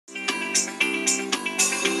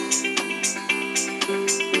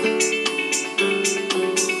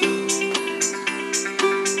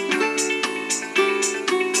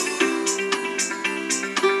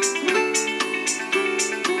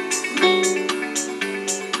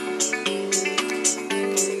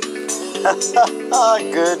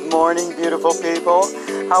Good morning, beautiful people.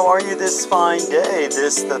 How are you this fine day?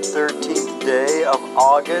 This the 13th day of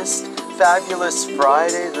August. Fabulous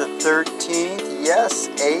Friday the 13th. Yes,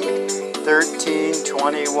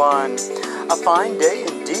 8/13/21. A fine day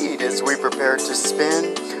indeed as we prepare to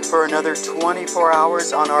spin for another 24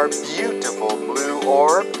 hours on our beautiful blue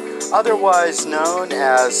orb, otherwise known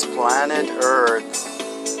as planet Earth.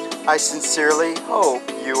 I sincerely hope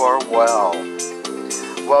you are well.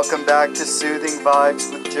 Welcome back to Soothing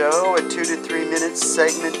Vibes with Joe, a 2 to 3 minute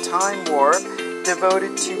segment time warp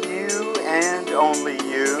devoted to you and only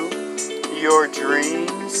you, your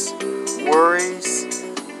dreams, worries,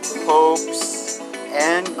 hopes,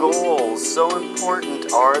 and goals. So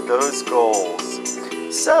important are those goals.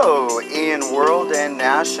 So, in world and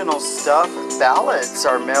national stuff, ballots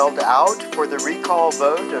are mailed out for the recall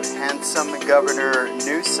vote of handsome Governor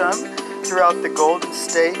Newsom throughout the Golden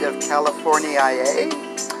State of California.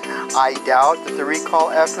 I doubt that the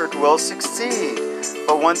recall effort will succeed,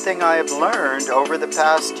 but one thing I have learned over the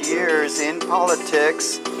past years in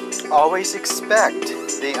politics, always expect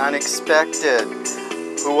the unexpected.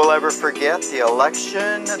 Who will ever forget the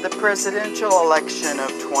election, the presidential election of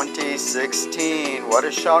 2016? What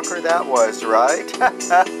a shocker that was, right?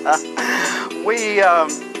 We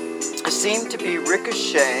seem to be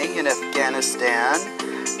ricocheting in Afghanistan.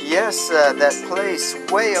 Yes, that place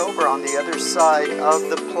way over on the other side of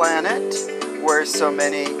the planet where so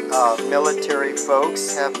many military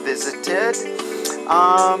folks have visited.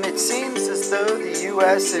 It seems as though the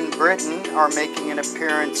U.S. and Britain are making an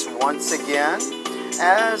appearance once again.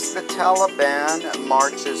 As the Taliban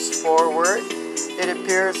marches forward, it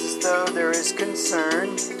appears as though there is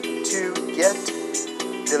concern to get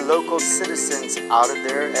the local citizens out of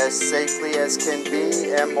there as safely as can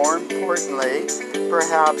be, and more importantly,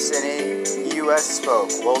 perhaps any U.S. folk.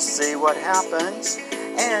 We'll see what happens.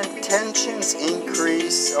 And tensions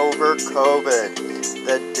increase over COVID.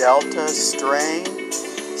 The Delta strain.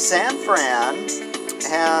 San Fran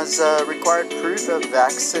has required proof of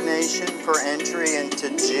vaccination for entry into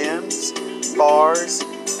gyms, bars,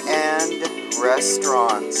 and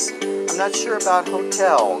restaurants. I'm not sure about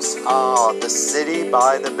hotels. The city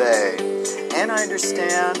by the bay. And I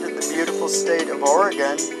understand that the beautiful state of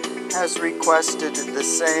Oregon has requested the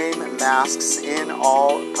same masks in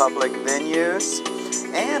all public venues.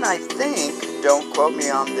 And I think, don't quote me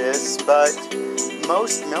on this, but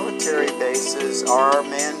most military bases are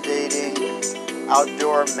mandating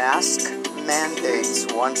outdoor mask mandates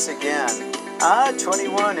once again.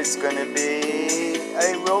 21 is going to be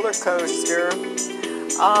a roller coaster.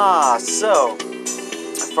 So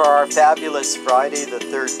for our fabulous Friday the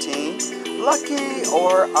 13th, lucky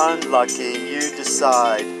or unlucky, you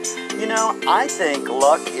decide. You know, I think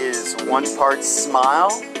luck is 1 part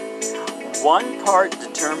smile, 1 part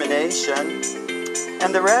determination,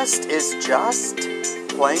 and the rest is just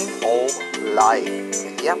plain old life.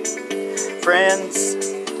 Yep. Friends,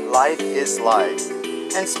 life is life.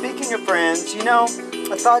 And speaking of friends, you know,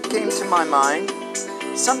 a thought came to my mind.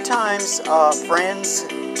 Sometimes friends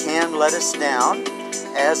can let us down,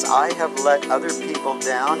 as I have let other people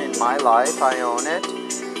down in my life. I own it.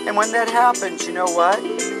 And when that happens, you know what?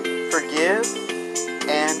 Forgive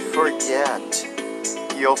and forget.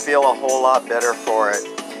 You'll feel a whole lot better for it.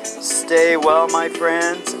 Stay well, my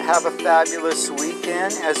friends. Have a fabulous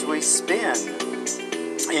weekend as we spin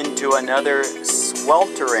into another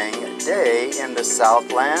sweltering day in the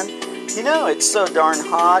Southland. You know, it's so darn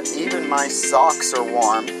hot, even my socks are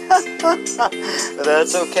warm. But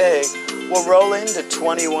that's okay. We'll roll into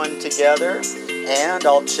 21 together, and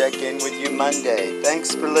I'll check in with you Monday.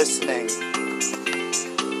 Thanks for listening.